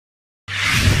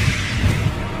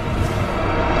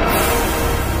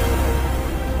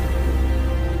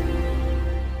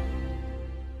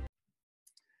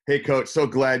Hey, Coach, so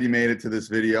glad you made it to this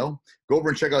video. Go over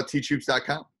and check out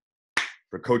tryouts.com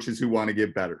for coaches who want to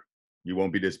get better. You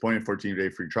won't be disappointed. 14-day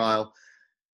free trial.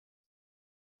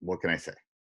 What can I say?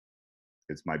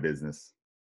 It's my business.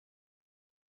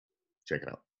 Check it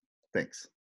out. Thanks.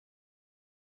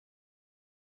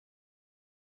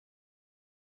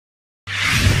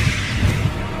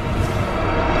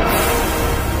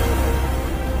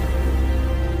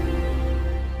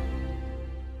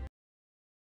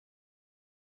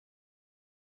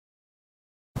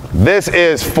 This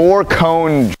is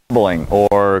 4-cone dribbling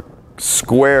or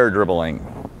square dribbling.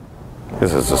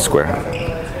 This is a square.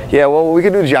 Yeah, well, we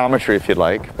can do geometry if you'd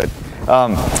like. But all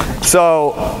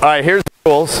right, here's the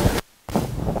rules.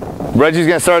 Reggie's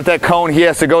gonna start at that cone. He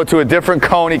has to go to a different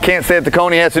cone. He can't stay at the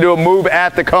cone. He has to do a move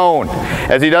at the cone.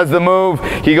 As he does the move,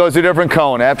 he goes to a different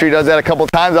cone. After he does that a couple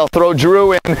times, I'll throw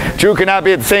Drew in. Drew cannot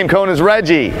be at the same cone as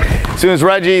Reggie. As soon as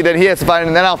Reggie, then he has to find it,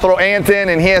 and then I'll throw Ant in,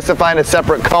 and he has to find a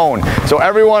separate cone. So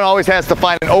everyone always has to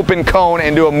find an open cone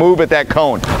and do a move at that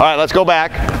cone. All right, let's go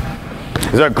back.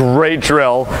 This is a great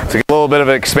drill. It's a little bit of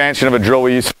an expansion of a drill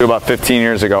we used to do about 15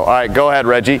 years ago. All right, go ahead,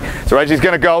 Reggie. So Reggie's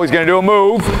going to go. He's going to do a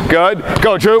move. Good.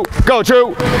 Go, Drew. Go,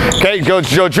 Drew. Okay, go,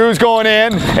 Drew's going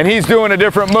in, and he's doing a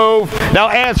different move. Now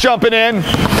Ant's jumping in.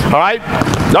 All right.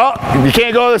 Oh, you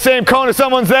can't go to the same cone if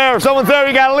someone's there. If someone's there,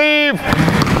 you got to leave.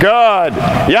 Good.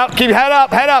 Yep, keep head up,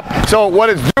 head up. So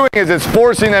what it's doing is it's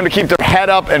forcing them to keep their head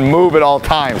up and move at all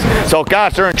times. So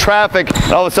gosh, they're in traffic,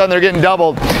 and all of a sudden they're getting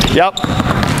doubled. Yep.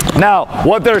 Now,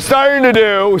 what they're starting to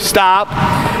do,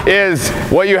 stop, is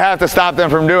what you have to stop them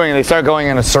from doing. They start going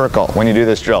in a circle when you do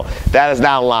this drill. That is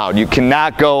not allowed. You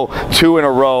cannot go 2 in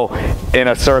a row in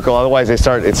a circle. Otherwise, it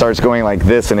starts going like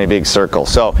this in a big circle.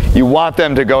 So you want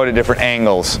them to go to different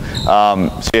angles.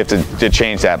 So you have to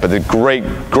change that. But the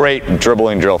great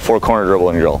dribbling drill, 4-corner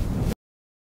dribbling drill.